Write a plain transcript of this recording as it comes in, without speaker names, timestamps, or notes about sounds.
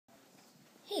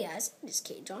Hey guys, it is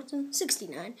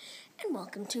CadeJohnson69, and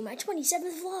welcome to my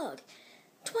 27th vlog.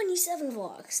 27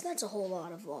 vlogs, that's a whole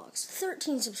lot of vlogs.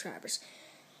 13 subscribers,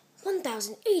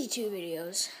 1,082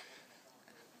 videos.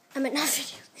 I meant not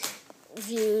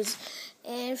views,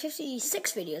 and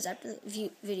 56 videos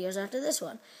after this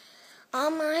one.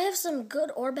 I have some good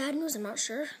or bad news, I'm not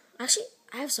sure. Actually,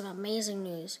 I have some amazing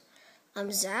news.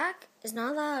 Zach is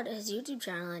not allowed his YouTube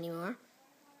channel anymore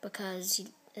because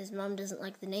his mom doesn't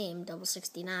like the name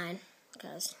 69.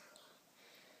 Because,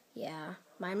 yeah,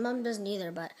 my mom doesn't either,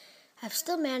 but I've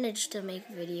still managed to make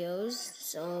videos,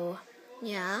 so,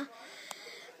 yeah.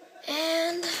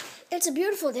 And it's a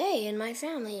beautiful day, and my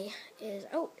family is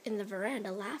out in the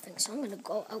veranda laughing, so I'm going to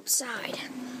go outside.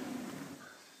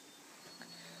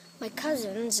 My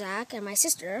cousin, Zach, and my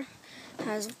sister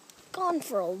has gone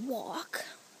for a walk.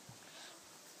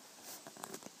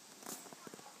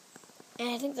 And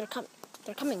I think they're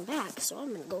coming back, so I'm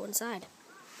going to go inside.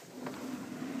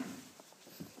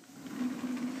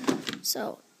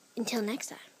 So, until next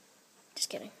time. Just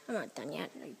kidding. I'm not done yet.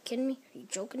 Are you kidding me? Are you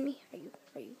joking me? Are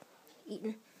you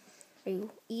eating? Are you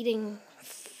eating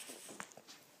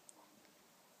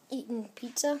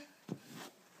pizza?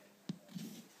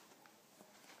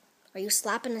 Are you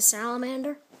slapping a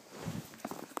salamander?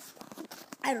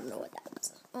 I don't know what that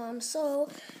was. So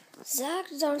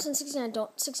CadeJohnson69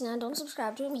 don't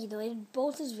subscribe to him. He deleted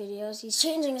both his videos. He's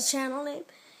changing his channel name.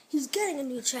 He's getting a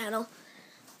new channel,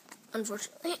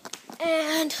 unfortunately.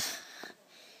 And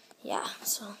yeah,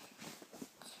 so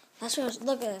that's what.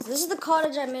 Look at this. This is the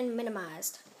cottage I'm in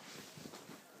minimized.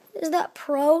 Is that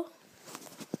pro?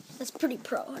 That's pretty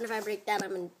pro. And if I break that,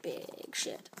 I'm in big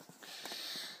shit.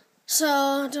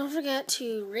 So don't forget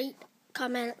to rate,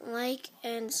 comment, like,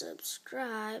 and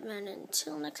subscribe. And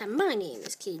until next time, my name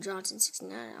is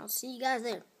CadeJohnson69. I'll see you guys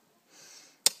there.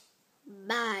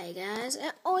 Bye, guys.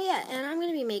 Oh, yeah, and I'm going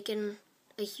to be making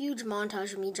a huge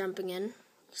montage of me jumping in.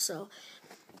 So,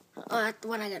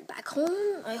 when I get back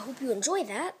home, I hope you enjoy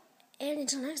that. And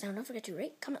until next time, don't forget to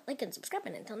rate, comment, like, and subscribe.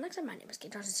 And until next time, my name is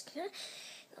CadeJohnson69.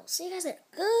 I'll see you guys there.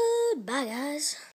 Goodbye, guys.